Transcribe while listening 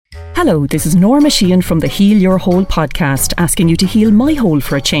Hello, this is Norma Sheehan from the Heal Your Hole podcast, asking you to heal my hole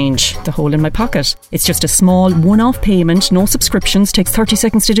for a change, the hole in my pocket. It's just a small one-off payment, no subscriptions, takes 30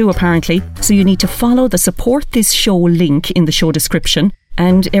 seconds to do apparently. So you need to follow the support this show link in the show description,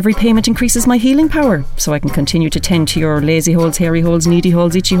 and every payment increases my healing power, so I can continue to tend to your lazy holes, hairy holes, needy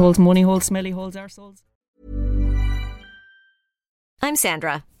holes, itchy holes, money holes, smelly holes, arseholes. I'm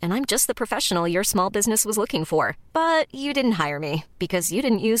Sandra, and I'm just the professional your small business was looking for. But you didn't hire me because you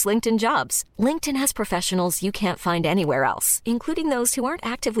didn't use LinkedIn Jobs. LinkedIn has professionals you can't find anywhere else, including those who aren't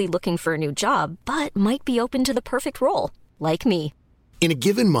actively looking for a new job, but might be open to the perfect role, like me. In a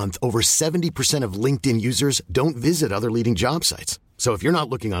given month, over 70% of LinkedIn users don't visit other leading job sites. So if you're not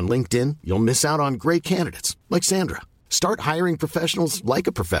looking on LinkedIn, you'll miss out on great candidates like Sandra. Start hiring professionals like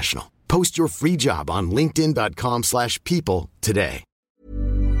a professional. Post your free job on linkedin.com/people today.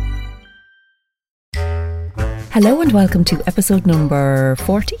 Hello and welcome to episode number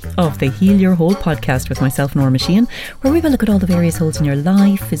 40 of the Heal Your Hole podcast with myself, Norma Sheehan, where we will look at all the various holes in your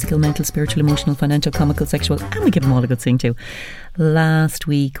life: physical, mental, spiritual, emotional, financial, comical, sexual, and we give them all a good sing to. Last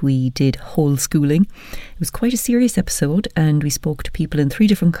week we did hole schooling. It was quite a serious episode, and we spoke to people in 3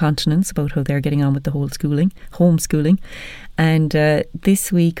 different continents about how they're getting on with the homeschooling. And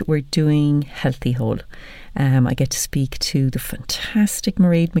this week we're doing healthy hole. I get to speak to the fantastic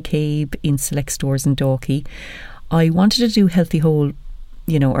Mairead McCabe in Select Stores in Dalkey. I wanted to do Healthy Hole,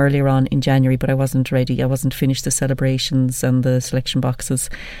 earlier on in January, but I wasn't ready. I wasn't finished the celebrations and the selection boxes.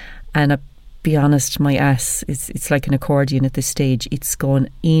 And I'll be honest, my ass, it's like an accordion at this stage. It's gone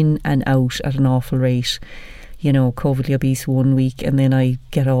in and out at an awful rate. COVIDly obese 1 week and then I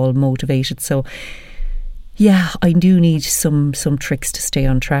get all motivated. So yeah, I do need some tricks to stay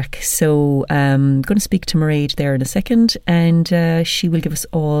on track. So I'm going to speak to Mairead there in a second, and she will give us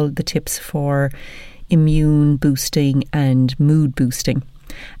all the tips for immune boosting and mood boosting.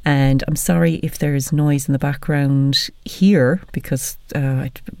 And I'm sorry if there's noise in the background here, because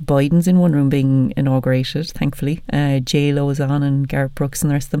Biden's in one room being inaugurated, thankfully. J-Lo is on, and Gareth Brooks and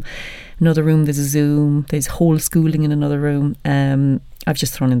the rest of them. Another room, there's a Zoom. There's whole schooling in another room. I've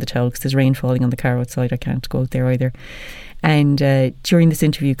just thrown in the towel because there's rain falling on the car outside. I can't go out there either. And during this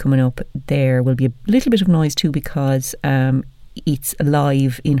interview coming up, there will be a little bit of noise too, because it's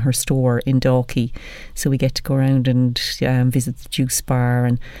live in her store in Dalkey. So we get to go around and visit the juice bar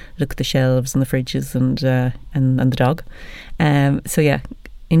and look at the shelves and the fridges and the dog. So yeah,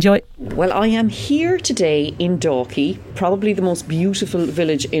 enjoy. Well, I am here today in Dalkey, probably the most beautiful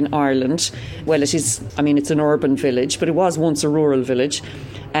village in Ireland. Well, it is, it's an urban village, but it was once a rural village,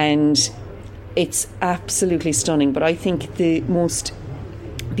 and it's absolutely stunning. But I think the most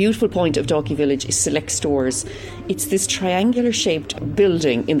beautiful point of Dalkey Village is Select Stores. It's this triangular shaped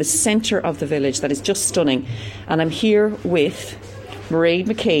building in the centre of the village that is just stunning. And I'm here with Mairead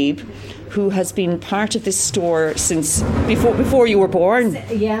McCabe, who has been part of this store since before you were born.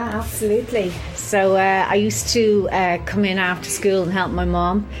 Yeah, absolutely. So I used to come in after school and help my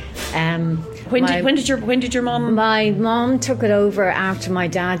mum. When did your mum? My mum took it over after my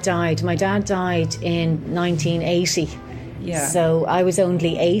dad died. My dad died in 1980. Yeah. So I was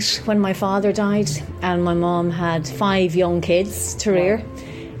only 8 when my father died, and my mum had 5 young kids to rear. Wow.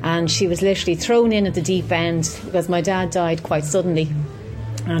 And she was literally thrown in at the deep end because my dad died quite suddenly.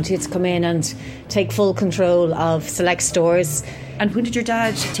 And she had to come in and take full control of Select Stores. And when did your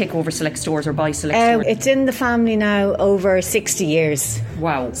dad take over Select Stores or buy Select Stores? It's in the family now over 60 years.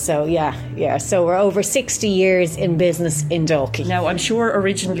 Wow. So yeah. So we're over 60 years in business in Dalkey. Now, I'm sure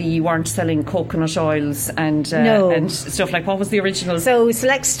originally you weren't selling coconut oils and and stuff like. What was the original? So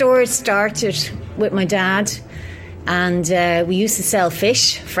Select Stores started with my dad, and we used to sell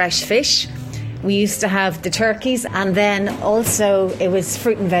fish, fresh fish. We used to have the turkeys, and then also it was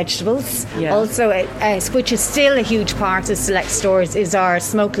fruit and vegetables. Yeah. Also, which is still a huge part of Select Stores, is our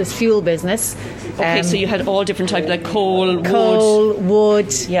smokeless fuel business. Okay, so you had all different types, like coal,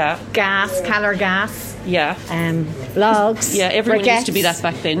 wood, yeah, gas, Calor gas, yeah, logs. Yeah, everyone briquettes. used to be that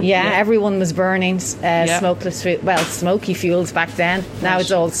back then. Yeah, everyone was burning smokeless fuel. Well, smoky fuels back then. Now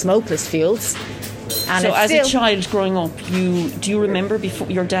it's all smokeless fuels. And so, as a child growing up, do you remember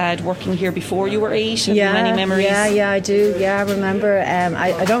your dad working here before you were 8? Have you many memories? Yeah, I do. Yeah, I remember.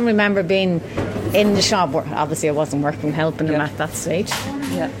 I don't remember being in the shop. Obviously, I wasn't working, helping him at that stage.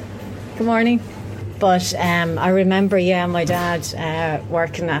 Yeah. Good morning. But I remember, my dad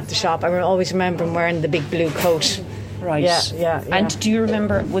working at the shop. I always remember him wearing the big blue coat. Right. Yeah. And do you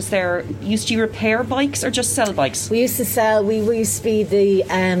remember, used to you repair bikes or just sell bikes? We used to sell, we used to be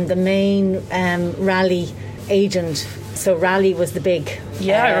the main rally agent. So Raleigh was the big.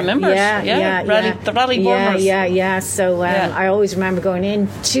 Yeah, I remember. The Raleigh Bombers. Yeah. So I always remember going in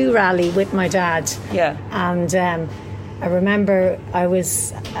to Raleigh with my dad. Yeah. And I remember I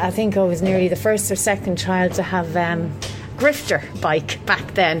think I was nearly the first or second child to have grifter bike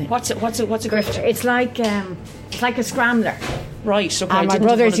back then. What's a grifter? It's like a scrambler. Right, okay. And my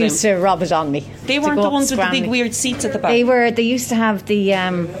brothers used to rob it on me. They weren't the ones with the big weird seats at the back. They used to have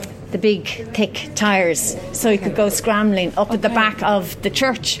the big thick tyres, so you could go scrambling up at the back of the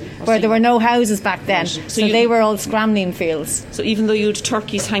church where there were no houses back then. So they were all scrambling fields. So even though you had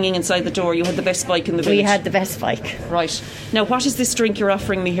turkeys hanging inside the door, you had the best bike in the village. We had the best bike. Right. Now, what is this drink you're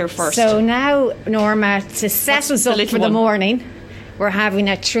offering me here first? So now, Norma, to set us up for the morning, we're having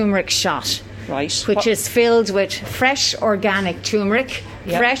a turmeric shot. Right. Which is filled with fresh organic turmeric,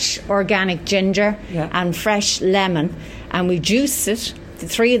 fresh organic ginger, and fresh lemon. And we juice it, the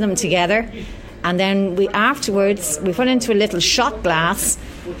three of them together. And then afterwards, we put into a little shot glass.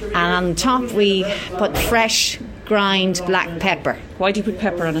 And on top, we put fresh grind black pepper. Why do you put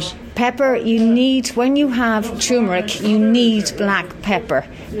pepper on it? Pepper, when you have turmeric, you need black pepper,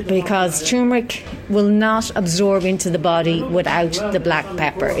 because turmeric will not absorb into the body without the black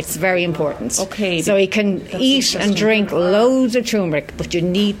pepper. It's very important. Okay. So you can eat and drink loads of turmeric, but you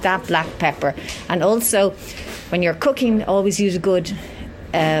need that black pepper. And also, when you're cooking, always use a good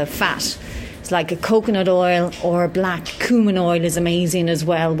fat. Like a coconut oil or black cumin oil is amazing as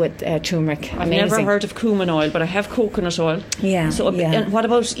well with turmeric. I've never heard of cumin oil, but I have coconut oil. Yeah. So, and what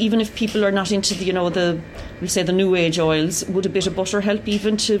about even if people are not into we'll say the new age oils? Would a bit of butter help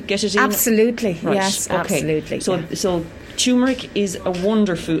even to get it in? Absolutely. Right. Yes. Okay. Absolutely. So turmeric is a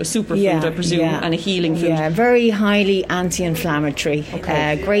wonder food, a superfood, I presume, and a healing food. Yeah, very highly anti-inflammatory.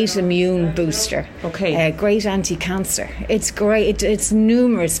 Okay. Great immune booster. Okay. Great anti-cancer. It's great. It's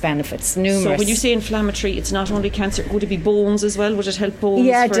numerous benefits. Numerous. So when you say inflammatory, it's not only cancer. Would it be bones as well? Would it help bones?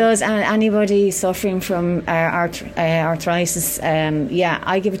 Yeah, it does. And anybody suffering from arthritis,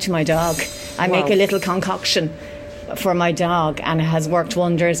 I give it to my dog. I make a little concoction for my dog, and it has worked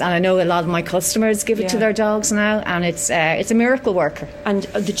wonders. And I know a lot of my customers give it to their dogs now, and it's a miracle worker. And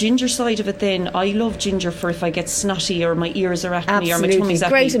the ginger side of it, then, I love ginger for if I get snotty or my ears are at me or my tummy's at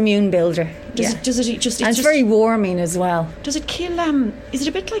me. Great immune builder. Does it just? And it's very warming as well. Does it kill? Is it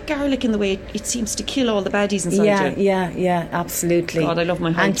a bit like garlic in the way it seems to kill all the baddies inside you? Yeah, absolutely. God, I love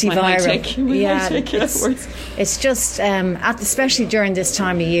my antiviral. It's just especially during this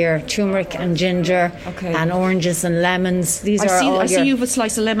time of year, turmeric and ginger and oranges and lemons. I see you have a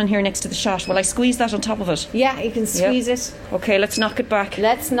slice of lemon here next to the shot. Will I squeeze that on top of it? Yeah, you can squeeze it. Okay, let's knock it back.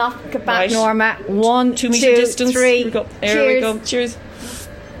 Right. Norma. 1, 2, meter distance. 3. Here we go. There we go. Cheers.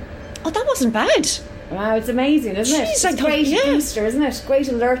 Oh, that wasn't bad. Wow, it's amazing, isn't it? It's a great booster, isn't it? Great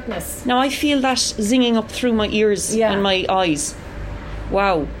alertness. Now I feel that zinging up through my ears and my eyes.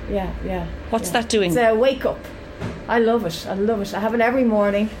 Wow. Yeah. What's that doing? It's a wake up. I love it. I have it every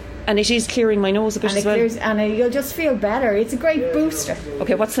morning. And it is clearing my nose a bit as well. And you'll just feel better. It's a great booster.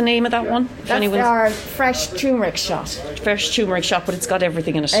 Okay, what's the name of that one? That's our fresh turmeric shot. Fresh turmeric shot, but it's got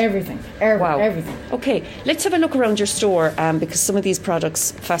everything in it. Everything. Wow. Everything. Okay, let's have a look around your store because some of these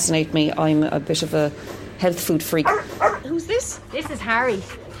products fascinate me. I'm a bit of a health food freak. Who's this? This is Harry.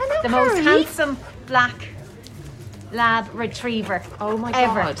 Hello, the Harry. most handsome black lab retriever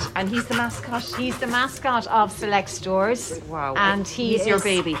God. And he's the mascot? He's the mascot of Select Stores. Wow. And he's your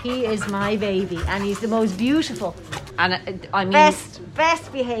baby. He is my baby, and he's the most beautiful and I mean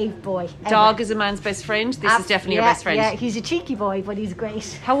best behaved boy ever. Dog is a man's best friend. This is definitely your best friend. Yeah, he's a cheeky boy, but he's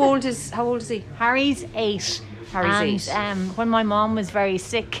great. How old is he? Harry's 8. Harry's 8. When my mom was very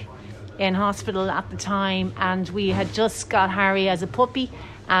sick in hospital at the time, and we had just got Harry as a puppy,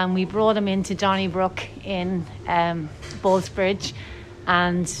 and we brought him into Donnybrook in Ballsbridge,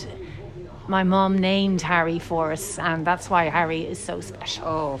 and my mum named Harry for us, and that's why Harry is so special.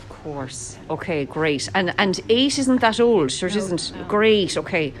 Oh, of course. Okay, great. And 8 isn't that old, sure it isn't. No. Great,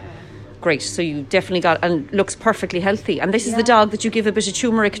 okay. Great, so you definitely got, and looks perfectly healthy. And this is the dog that you give a bit of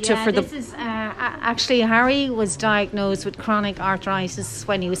turmeric to for the... this is, actually Harry was diagnosed with chronic arthritis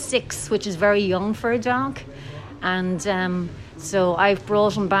when he was 6, which is very young for a dog. And so I've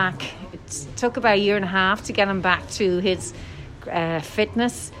brought him back. It took about a year and a half to get him back to his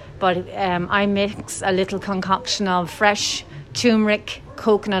fitness. But I mix a little concoction of fresh turmeric,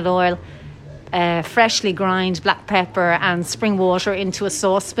 coconut oil, freshly ground black pepper and spring water into a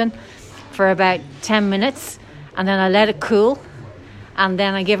saucepan for about 10 minutes. And then I let it cool. And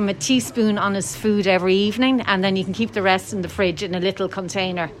then I give him a teaspoon on his food every evening. And then you can keep the rest in the fridge in a little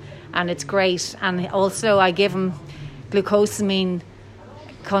container. And it's great. And also I give him glucosamine,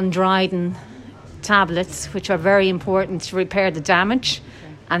 chondroitin, tablets, which are very important to repair the damage.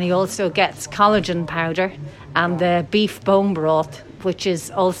 And he also gets collagen powder and the beef bone broth, which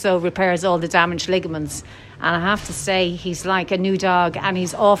is also repairs all the damaged ligaments. And I have to say, he's like a new dog, and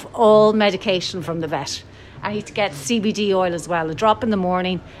he's off all medication from the vet. And he gets CBD oil as well, a drop in the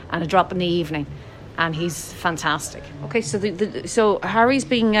morning and a drop in the evening. And he's fantastic. Okay, so so Harry's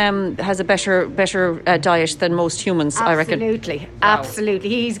being has a better diet than most humans, I reckon. Absolutely.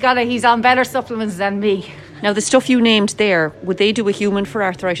 He's on better supplements than me. Now, the stuff you named there, would they do a human for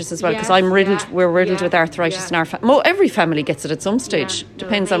arthritis as well? Because we're riddled with arthritis in our family. Every family gets it at some stage.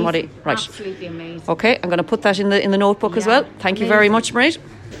 Depends on what it. Right. Absolutely amazing. Okay, I'm going to put that in the notebook as well. Thank you very much, Mairead.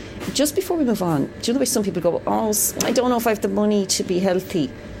 Just before we move on, do you know the way some people go, I don't know if I have the money to be healthy.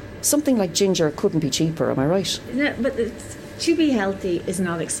 Something like ginger couldn't be cheaper, am I right? No, but to be healthy is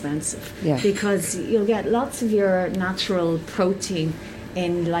not expensive. Yeah. Because you'll get lots of your natural protein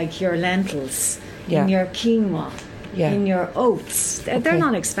in like your lentils, in your quinoa, in your oats. They're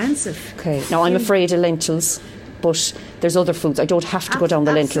not expensive. Okay. Now, I'm afraid of lentils, but there's other foods. I don't have to go down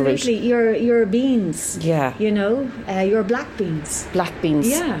the lentil route. Absolutely. Your beans. Yeah. Your black beans. Black beans.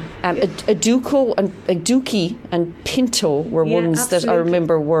 Yeah. A Dookie and pinto were ones that I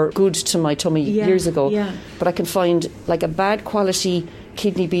remember were good to my tummy years ago. Yeah. But I can find like a bad quality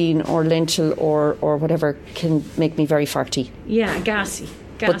kidney bean or lentil or whatever can make me very farty. Yeah, gassy.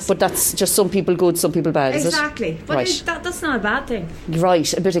 But that's just some people good, some people bad, is it? Exactly. But right. That's not a bad thing.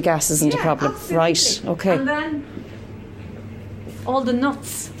 Right, a bit of gas isn't a problem. Absolutely. Right, okay. And then all the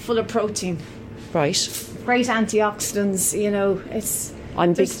nuts full of protein. Right. Great antioxidants, it's...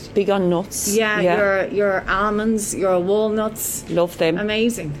 I'm big on nuts. Yeah. Your almonds, your walnuts. Love them.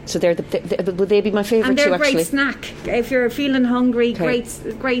 Amazing. So would they be my favourite too, actually? And they're a great snack. If you're feeling hungry, great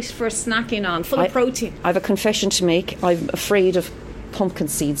for snacking on, full of protein. I have a confession to make. I'm afraid of pumpkin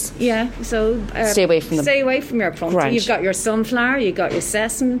seeds. Yeah, so... stay away from them. Stay away from your pumpkin. Right. You've got your sunflower, you've got your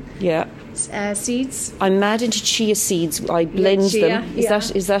sesame seeds. I'm mad into chia seeds. I blend them.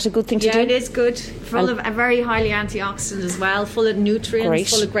 Is that a good thing to do? Yeah, it is good. Full of a very highly antioxidant as well, full of nutrients,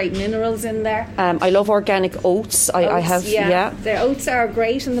 full of great minerals in there. I love organic oats. I have... The oats are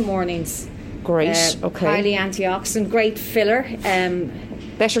great in the mornings. Great, okay. Highly antioxidant, great filler.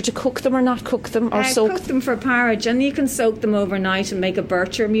 Better to cook them or not cook them or soak? Cook them for porridge, and you can soak them overnight and make a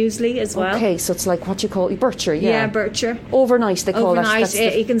bircher muesli as well. Okay, so it's like what you call bircher, Yeah, bircher. Overnight they call that.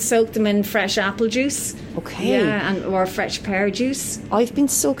 Overnight, you can soak them in fresh apple juice. Okay. Yeah, or fresh pear juice. I've been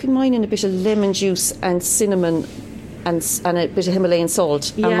soaking mine in a bit of lemon juice and cinnamon and a bit of Himalayan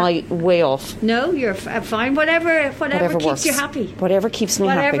salt. Am I way off? No, you're fine. Whatever keeps works. you happy. Whatever keeps me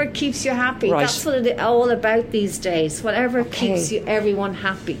happy. Whatever keeps you happy. Right. That's what it's all about these days. Whatever keeps everyone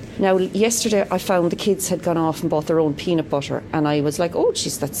happy. Now, yesterday I found the kids had gone off and bought their own peanut butter, and I was like, oh,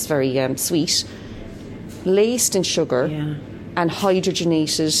 geez, that's very sweet. Laced in sugar and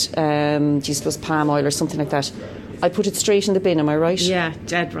hydrogenated, it was palm oil or something like that. I put it straight in the bin, am I right? Yeah,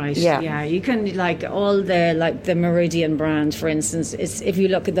 dead right. Yeah. You can, all the Meridian brand, for instance, if you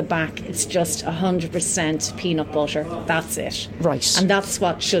look at the back, it's just 100% peanut butter. That's it. Right. And that's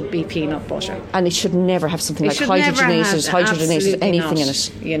what should be peanut butter. And it should never have something like hydrogenated anything in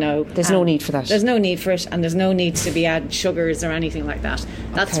it. There's no need for that. There's no need for it, and there's no need to be added sugars or anything like that.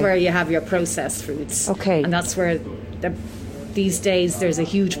 That's where you have your processed foods. Okay. And that's where these days there's a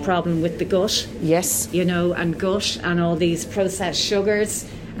huge problem with the gut. Yes. And gut and all these processed sugars.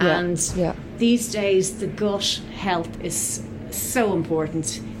 And these days the gut health is so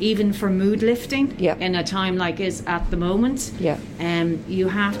important, even for mood lifting in a time like is at the moment. You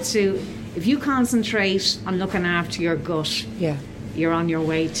have to, if you concentrate on looking after your gut, you're on your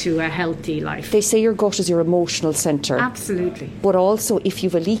way to a healthy life. They say your gut is your emotional centre. Absolutely. But also, if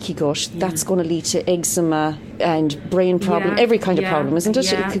you've a leaky gut, that's going to lead to eczema and brain problem, every kind of problem, isn't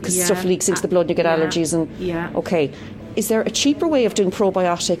it? Because stuff leaks into the blood and you get allergies. Okay. Is there a cheaper way of doing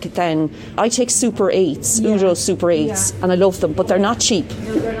probiotic than... I take Super 8s, Udo Super 8s, and I love them, but they're not cheap.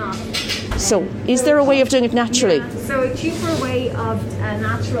 No, they're not. So, is there a way of doing it naturally? So a cheaper way of a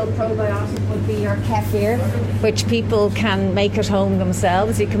natural probiotic would be your kefir, which people can make at home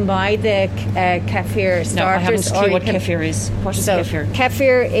themselves. You can buy the kefir starters. No, I haven't a clue what kefir is. What is kefir?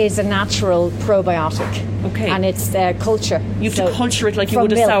 Kefir is a natural probiotic. Okay. And it's culture. You have to culture it like you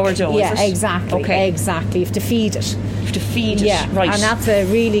would a sourdough, Yeah, is it? exactly. Okay. Exactly. You have to feed it. You have to feed it, right. And that's a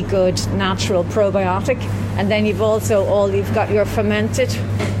really good natural probiotic. And then you've got your fermented,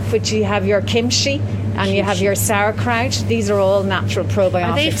 which you have your kimchi, and you have your sauerkraut. These are all natural probiotics.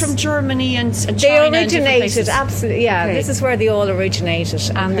 Are they from Germany and China? They originated, absolutely, Okay. This is where they all originated.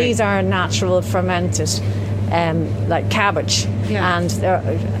 And these are natural fermented, like cabbage. Yeah.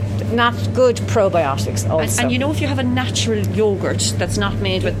 And not good probiotics also. And you know, if you have a natural yogurt that's not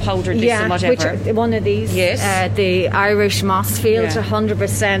made with powdered this and whatever. One of these. Yes. The Irish Mossfield,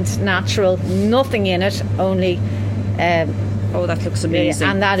 100% natural, nothing in it, only. Oh, that looks amazing.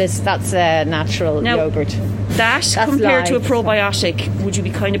 And that's a natural yogurt. That's compared to a probiotic, would you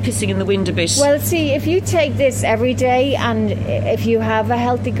be kind of pissing in the wind a bit? Well, see, if you take this every day and if you have a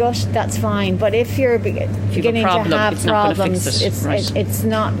healthy gut, that's fine. But if you're beginning to have problems, it's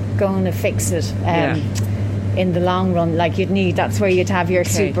not going to fix it in the long run. Like that's where you'd have your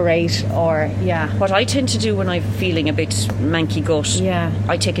Super 8 or, What I tend to do when I'm feeling a bit manky gut,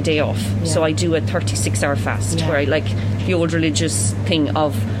 I take a day off. Yeah. So I do a 36-hour fast where I like the old religious thing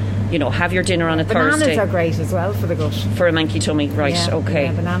of, you know, have your dinner on a Thursday. Bananas are great as well for the gut. For a manky tummy, right, okay.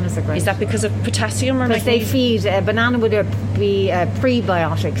 Yeah, bananas are great. Is that because of potassium or because they feed, a banana would be a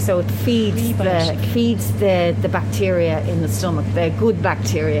prebiotic, so it feeds the bacteria in the stomach, the good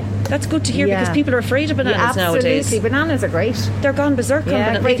bacteria. That's good to hear because people are afraid of bananas nowadays. Absolutely, bananas are great. They're gone berserk on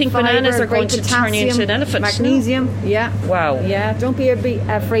bananas. They think bananas are going to turn you into an elephant. Magnesium, Wow. Yeah, don't be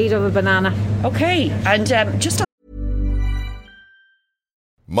afraid of a banana. Okay, and just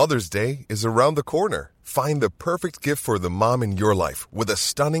Mother's Day is around the corner. Find the perfect gift for the mom in your life with a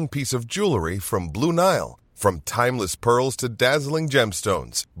stunning piece of jewelry from Blue Nile. From timeless pearls to dazzling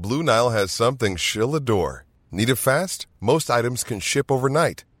gemstones, Blue Nile has something she'll adore. Need it fast? Most items can ship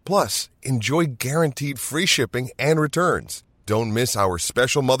overnight. Plus, enjoy guaranteed free shipping and returns. Don't miss our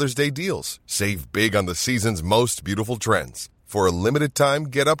special Mother's Day deals. Save big on the season's most beautiful trends. For a limited time,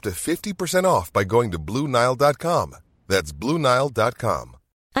 get up to 50% off by going to BlueNile.com. That's BlueNile.com.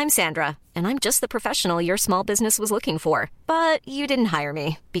 I'm Sandra, and I'm just the professional your small business was looking for. But you didn't hire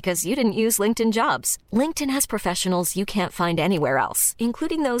me because you didn't use LinkedIn Jobs. LinkedIn has professionals you can't find anywhere else,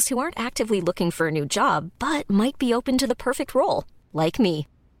 including those who aren't actively looking for a new job, but might be open to the perfect role, like me.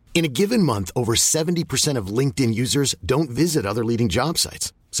 In a given month, over 70% of LinkedIn users don't visit other leading job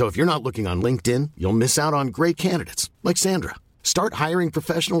sites. So if you're not looking on LinkedIn, you'll miss out on great candidates like Sandra. Start hiring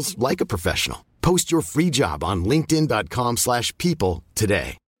professionals like a professional. Post your free job on linkedin.com/people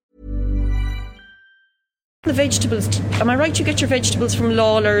today. the vegetables, am I right? You get your vegetables from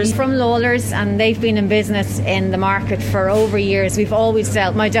Lawlor's? From Lawlor's, and they've been in business in the market for over years. We've always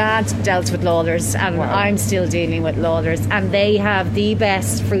my dad dealt with Lawlor's, and I'm still dealing with Lawlor's, and they have the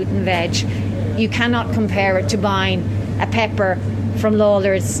best fruit and veg. You cannot compare it to buying a pepper from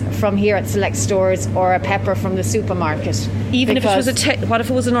Lawlor's from here at select stores or a pepper from the supermarket. Even if it was what if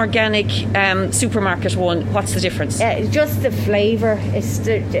it was an organic supermarket one? What's the difference? Just the flavour.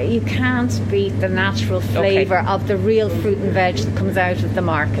 You can't beat the natural flavour of the real fruit and veg that comes out of the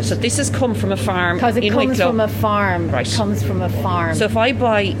market. So this has come from a farm because it comes Wicklow. From a farm. Right. It comes from a farm. So if I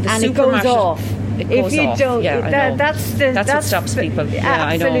buy the and supermarket, it goes off. If you don't, that's what stops people. Yeah,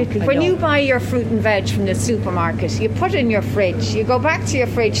 absolutely. I know. When you buy your fruit and veg from the supermarket, you put it in your fridge. You go back to your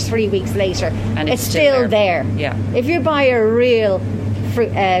fridge 3 weeks later, and it's still there. Yeah. If you buy a real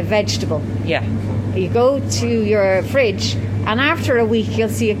vegetable, you go to your fridge, and after a week you'll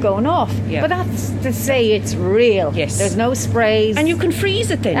see it going off. But that's to say it's real. Yes. There's no sprays. And you can freeze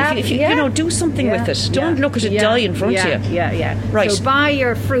it then. If you do something with it. Don't look at it die in front of you. Yeah. Right. So buy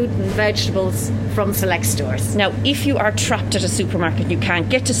your fruit and vegetables from select stores. Now, if you are trapped at a supermarket, you can't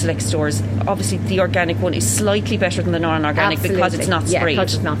get to select stores. Obviously, the organic one is slightly better than the non-organic because it's not sprayed. Yeah,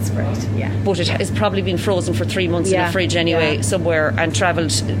 because it's not sprayed. But it has probably been frozen for 3 months in a fridge anyway somewhere and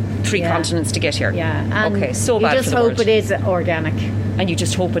travelled 3 continents to get here. Yeah. And okay, so bad for the world. You just hope it is organic. And you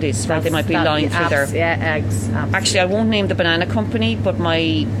just hope it is, right? They might be lying through their... eggs. Absolutely. Actually, I won't name the banana company, but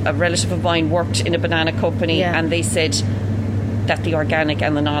a relative of mine worked in a banana company and they said that the organic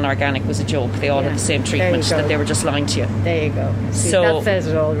and the non-organic was a joke. They all had the same treatment, that they were just lying to you. There you go. See, so that says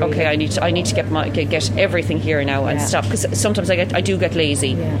it all, really. Okay, I need to get everything here now and stop, because sometimes I do get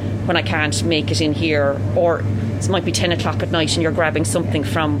lazy when I can't make it in here, or it might be 10 o'clock at night and you're grabbing something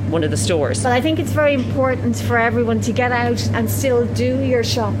from one of the stores. But I think it's very important for everyone to get out and still do your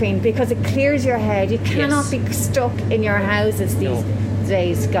shopping, because it clears your head. You cannot be stuck in your houses these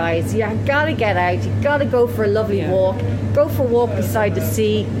days, guys. You got to get out. You got to go for a lovely walk. Go for a walk beside the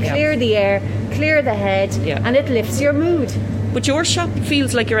sea. Clear the air. Clear the head, and it lifts your mood. But your shop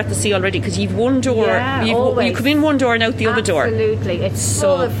feels like you're at the sea already, because you've one door. You come in one door and out the other door. Absolutely. It's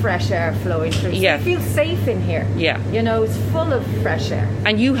full of fresh air flowing through. So you feel safe in here. Yeah. You know, it's full of fresh air.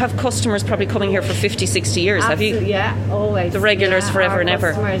 And you have customers probably coming here for 50, 60 years, have you? Yeah, always. The regulars forever and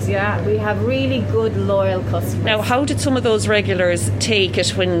ever. Customers, we have really good, loyal customers. Now, how did some of those regulars take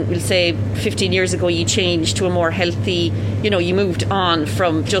it when, we'll say, 15 years ago you changed to a more healthy, you moved on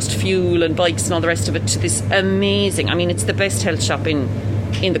from just fuel and bikes and all the rest of it to this amazing, it's the best health shop in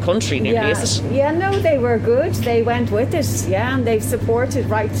in the country, nearly, is it? Yeah, no, they were good. They went with it, and they've supported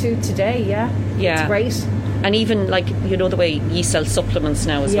right to today, Yeah. It's great. And even, like, you know, the way you sell supplements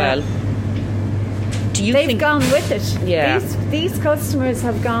now as well. Do you They've think... gone with it. Yeah. These customers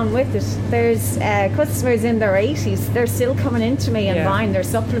have gone with it. There's customers in their 80s. They're still coming into me and buying their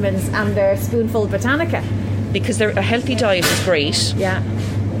supplements and their spoonful Botanica. Because a healthy diet is great. Yeah.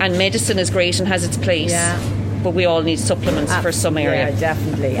 And medicine is great and has its place. Yeah. But we all need supplements for some area. Yeah,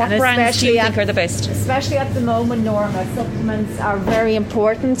 definitely. What brands do you think are the best? Especially at the moment, Norma, supplements are very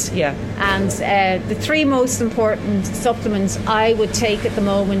important. Yeah. And the 3 most important supplements I would take at the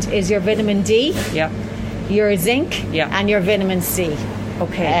moment is your vitamin D, your zinc, and your vitamin C.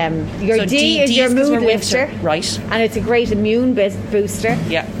 Okay. Your so D is your mood lifter. Right. And it's a great immune booster.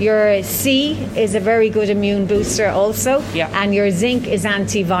 Yeah. Your C is a very good immune booster also. Yeah. And your zinc is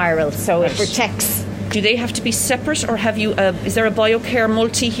antiviral, so it protects. Do they have to be separate, or have you? Is there a BioCare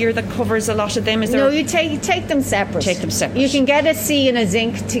multi here that covers a lot of them? No, you take them separate. Take them separate. You can get a C and a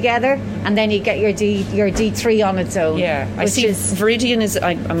zinc together, and then you get your D3 on its own. Yeah, I see. Viridian is.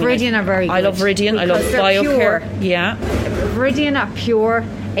 Viridian are very good. I love Viridian. I love BioCare. Pure. Yeah. Viridian are pure.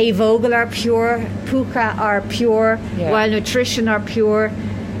 Avogel are pure. Puka are pure. Wild Nutrition are pure.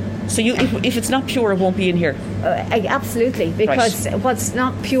 So if it's not pure, it won't be in here. Absolutely, because what's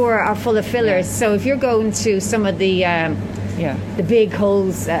not pure are full of fillers. So if you're going to some of the big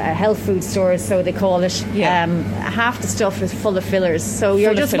holes, health food stores, so they call it, half the stuff is full of fillers. So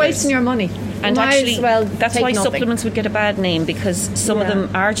you're just wasting your money. And actually, that's why nothing. Supplements would get a bad name, because some of them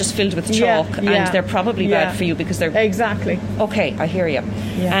are just filled with chalk, and they're probably bad for you because they're... Exactly. Okay, I hear you.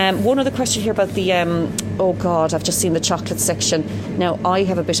 Yeah. One other question here about the... oh God, I've just seen the chocolate section. Now, I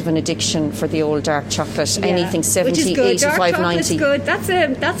have a bit of an addiction for the old dark chocolate. Anything 70, 85, 90. Good.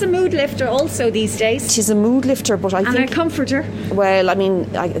 That's a mood lifter also these days. It is a mood lifter, but I think... And a comforter. Well, I mean,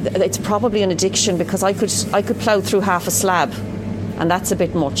 it's probably an addiction, because I could plough through half a slab. And that's a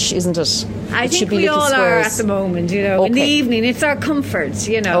bit much, isn't it? I think we all are at the moment, you know. In the evening, it's our comfort,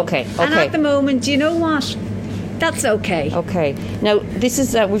 you know. Okay. And at the moment, you know what? That's okay. Okay. Now, this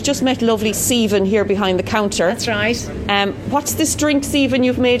is... we've just met lovely Stephen here behind the counter. That's right. What's this drink, Stephen,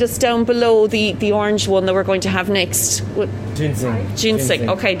 you've made us down below, the orange one that we're going to have next? Ginseng.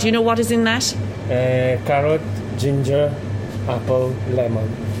 Okay. Do you know what is in that? Carrot, ginger, apple, lemon.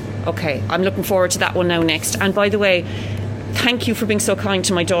 Okay. I'm looking forward to that one now next. And by the way... Thank you for being so kind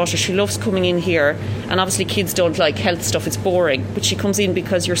to my daughter. She loves coming in here, and obviously kids don't like health stuff, it's boring, but she comes in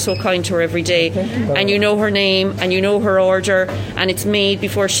because you're so kind to her every day, and you know her name and you know her order, and it's made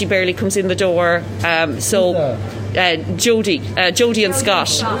before she barely comes in the door. Jodie and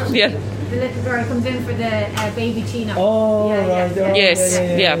Scott. Yeah. The little girl comes in for the baby Tina. Oh, right. Yes,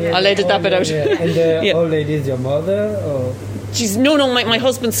 I'll edit that bit out. And the old lady is your mother, or? She's my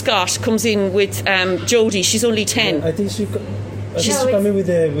husband Scott comes in with Jodie. She's only 10. I think she's coming with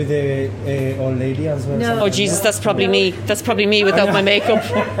the old lady as well. No. Oh Jesus, that's probably me. That's probably me without my makeup.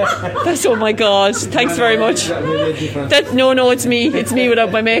 That's, oh my God. Thanks very much. No, it's me. It's me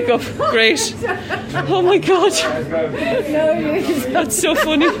without my makeup. Great. Oh my God. That's so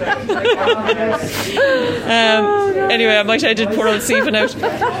funny. Anyway, I might edit poor old Stephen out.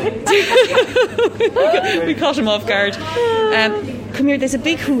 We caught him off guard. Come here, there's a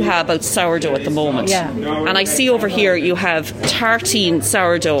big hoo-ha about sourdough at the moment. Yeah. And I see over here you have tartine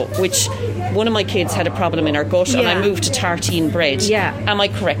sourdough, which one of my kids had a problem in her gut, and I moved to tartine bread. Yeah. Am I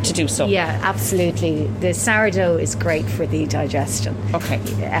correct to do so? Yeah, absolutely. The sourdough is great for the digestion. Okay.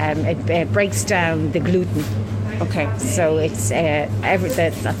 It breaks down the gluten. Okay. So it's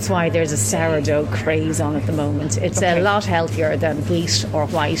that's why there's a sourdough craze on at the moment. It's a lot healthier than wheat or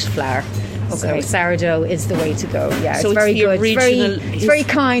white flour. Okay. So sourdough is the way to go. Yeah, so it's very good. It's very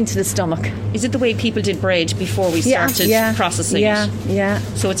kind to the stomach. Is it the way people did bread before we started processing it? Yeah.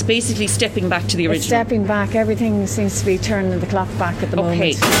 So it's basically stepping back to the original. It's stepping back. Everything seems to be turning the clock back at the moment.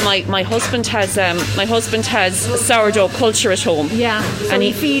 Okay. My husband has sourdough culture at home. Yeah. So and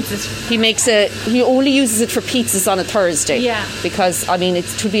he feeds it. He only uses it for pizzas on a Thursday. Yeah. Because I mean it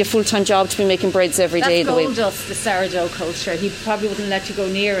would be a full-time job to be making breads every day. That's gold dust, the sourdough culture. He probably wouldn't let you go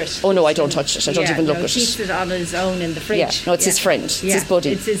near it. Oh no, I don't touch it. I don't even look at it. He keeps it on his own in the fridge. Yeah. No, it's his friend. It's his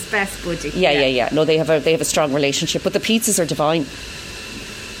buddy. It's his best buddy. Yeah. No, they have a strong relationship. But the pizzas are divine.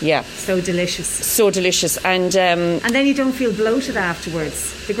 Yeah. So delicious. And then you don't feel bloated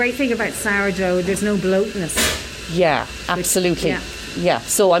afterwards. The great thing about sourdough, there's no bloatness. Yeah, absolutely. Yeah.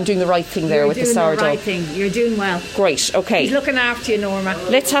 So I'm doing the right thing there with the sourdough. You're doing the right thing. You're doing well. Great. Okay. He's looking after you, Norma.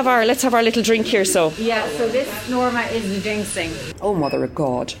 Let's have our little drink here. So. Yeah. So this, Norma, is the ginseng. Oh, mother of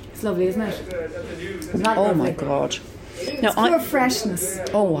God! It's lovely, isn't it? Oh my God! Now, pure freshness.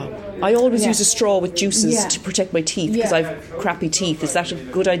 Oh, wow. I always Yeah. use a straw with juices Yeah. to protect my teeth because Yeah. I've crappy teeth. Is that a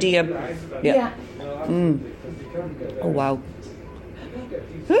good idea? Yeah. Oh, wow.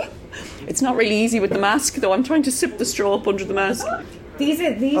 It's not really easy with the mask, though. I'm trying to sip the straw up under the mask. These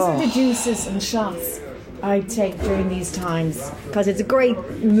are the juices and shots I take during these times. Because it's a great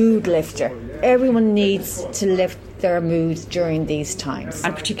mood lifter. Everyone needs to lift their mood during these times.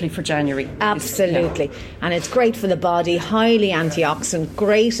 And particularly for January. Absolutely. And it's great for the body, highly antioxidant,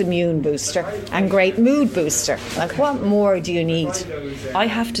 great immune booster, and great mood booster. Like, what more do you need? I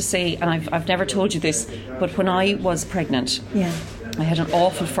have to say, and I've never told you this, but when I was pregnant, Yeah. I had an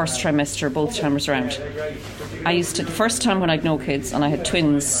awful first trimester both times around. The first time when I had no kids and I had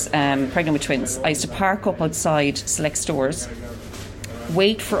twins, pregnant with twins, I used to park up outside select stores,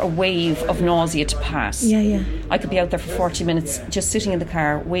 wait for a wave of nausea to pass. Yeah. I could be out there for 40 minutes just sitting in the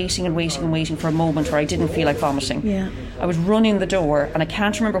car, waiting and waiting and waiting for a moment where I didn't feel like vomiting. Yeah. I would run in the door, and I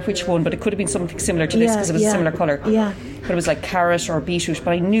can't remember which one, but it could have been something similar to this because it was a similar colour. Yeah. But it was like carrot or beetroot,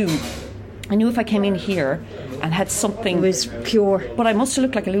 but I knew if I came in here and had something, It was pure. but I must have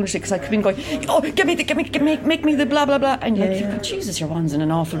looked like a lunatic because I could have been going, oh, make me the blah blah blah, and like, yeah. Jesus, your one's in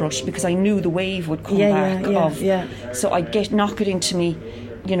an awful rush because I knew the wave would come back of. Yeah. So I'd knock it into me,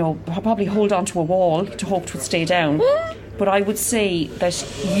 I'd probably hold on to a wall to hope it would stay down. But I would say that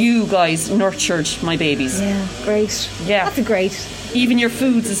you guys nurtured my babies. Yeah. Great. Yeah. That's great. Even your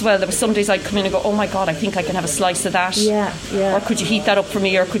foods as well. There were some days I'd come in and go, oh my God, I think I can have a slice of that. Yeah. Or could you heat that up for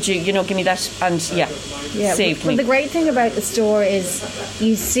me? Or could you, give me that? And saved me. Well, the great thing about the store is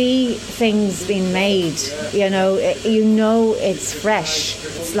you see things being made. You know it's fresh.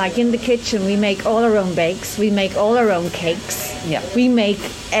 It's like in the kitchen, we make all our own bakes, we make all our own cakes. Yeah. We make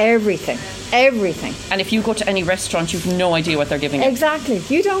everything. And if you go to any restaurant, you've no idea what they're giving you. Exactly.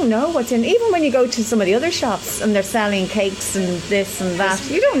 You don't know what's in. Even when you go to some of the other shops and they're selling cakes and this and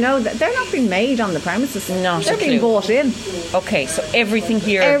that, you don't know that they're not being made on the premises. Not they're a being clue. bought in. Okay, so everything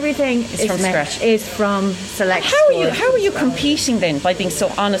here Everything is from scratch. Is from select. How are you competing then by being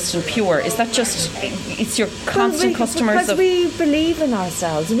so honest and pure? Is that just it's your constant customers? Because we believe in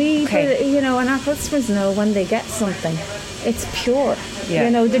ourselves. And our customers know when they get something, it's pure. Yeah.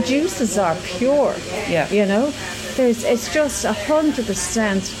 The juices are pure. Yeah. It's just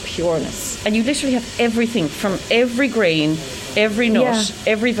 100% pureness. And you literally have everything from every grain, every nut,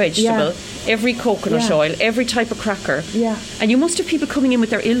 every vegetable, every coconut oil, every type of cracker. Yeah. And you must have people coming in with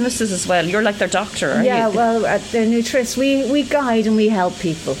their illnesses as well. You're like their doctor, aren't you? Well, at the Nutris, we guide and we help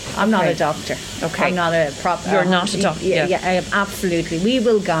people. I'm not a doctor. Okay. I'm not a proper. You're not a doctor. Yeah, absolutely. We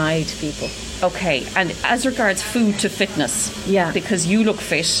will guide people. Okay, and as regards food to fitness, because you look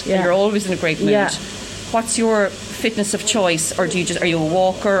fit and you're always in a great mood. What's your fitness of choice, or are you a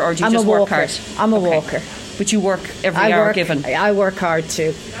walker, or do you just work hard? I'm a walker. But you work every hour given. I work hard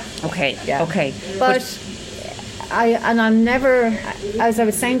too. Okay. Yeah. Okay. But I'm never, as I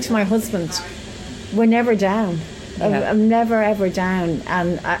was saying to my husband, we're never down. Yeah. I'm never ever down,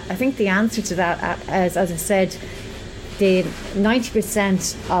 and I think the answer to that, as I said, the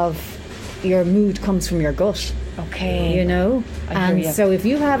 90% of your mood comes from your gut. Okay. I hear you. So if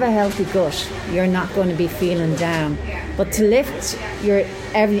you have a healthy gut, you're not going to be feeling down. But to lift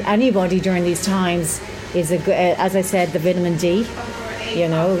anybody during these times is as I said, the vitamin D.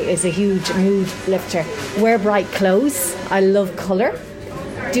 Is a huge mood lifter. Wear bright clothes. I love colour.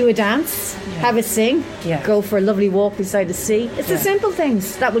 Do a dance. Have a sing. Go for a lovely walk beside the sea. It's the simple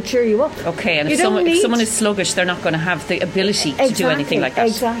things that will cheer you up. Okay, and if someone is sluggish, they're not going to have the ability to do anything like that.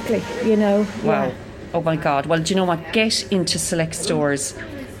 Exactly. Wow. Yeah. Oh my God. Well, do you know what? Get into select stores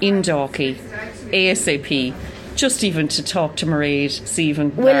in Dalkey ASAP. Just even to talk to Mairead,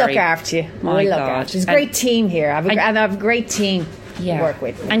 Stephen, We'll look after you. My we'll God. look after you. It's a great team here. I have a great team to work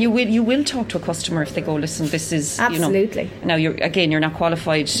with. And you will talk to a customer if they go, listen, this is absolutely. Now you're not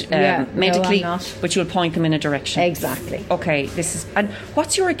qualified medically, no, I'm not. but you'll point them in a direction. Exactly. Okay, and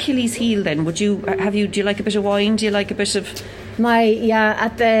what's your Achilles heel then? Do you like a bit of wine? Do you like a bit of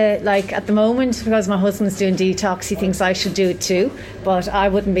at the moment, because my husband's doing detox, he thinks I should do it too, but I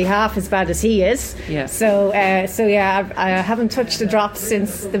wouldn't be half as bad as he is. Yeah. So I haven't touched a drop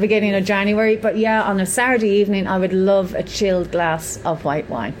since the beginning of January, but on a Saturday evening I would love a chilled glass of white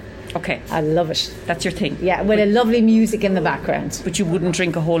wine. Okay. I love it. That's your thing. Yeah, with a lovely music in the background. But you wouldn't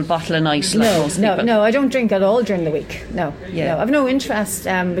drink a whole bottle a night like most people? No, I don't drink at all during the week. No. Yeah. No, I've no interest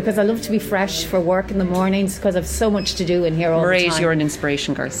because I love to be fresh for work in the mornings because I've so much to do in here all the time. You're an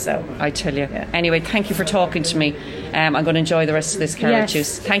inspiration, girl. So I tell you. Yeah. Anyway, thank you for talking to me. I'm going to enjoy the rest of this carrot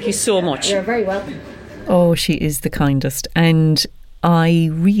juice. Thank you so much. You're very welcome. Oh, she is the kindest, and I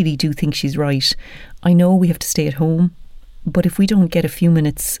really do think she's right. I know we have to stay at home But if we don't get a few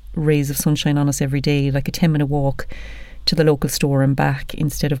minutes rays of sunshine on us every day, like a 10-minute walk to the local store and back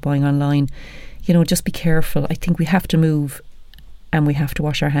instead of buying online, you know, just be careful. I think we have to move and we have to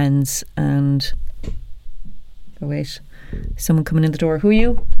wash our hands. And oh wait, someone coming in the door. Who are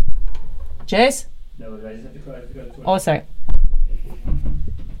you? Jess? No, I just have to go to the toilet. Oh, sorry.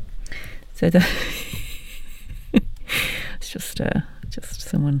 So it's just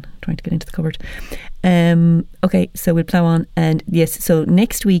someone trying to get into the cupboard. Okay, so we'll plough on. And yes, so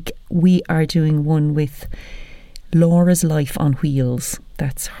next week we are doing one with Laura's Life on Wheels.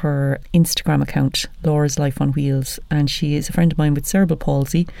 That's her Instagram account, Laura's Life on Wheels, and she is a friend of mine with cerebral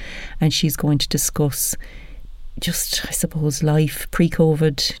palsy, and she's going to discuss just, I suppose, life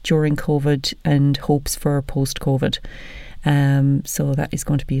pre-COVID, during COVID, and hopes for post-COVID. So that is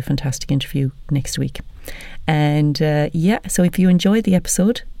going to be a fantastic interview next week. And so if you enjoyed the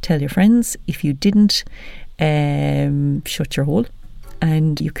episode, tell your friends. If you didn't, shut your hole,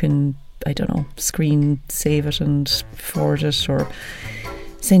 and you can, I don't know, screen save it and forward it, or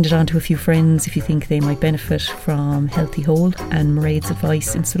send it on to a few friends if you think they might benefit from Healthy Hole and Mairead's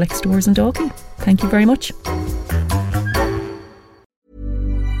advice in select stores in Dalkey. Thank you very much.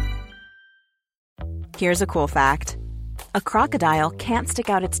 Here's a cool fact. A crocodile can't stick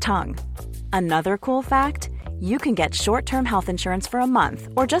out its tongue. Another cool fact, you can get short-term health insurance for a month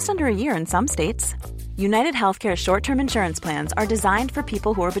or just under a year in some states. United Healthcare short-term insurance plans are designed for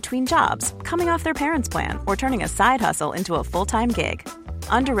people who are between jobs, coming off their parents' plan, or turning a side hustle into a full-time gig.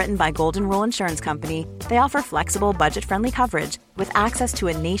 Underwritten by Golden Rule Insurance Company, they offer flexible, budget-friendly coverage with access to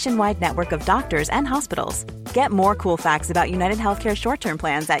a nationwide network of doctors and hospitals. Get more cool facts about United Healthcare short-term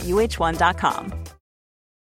plans at uh1.com.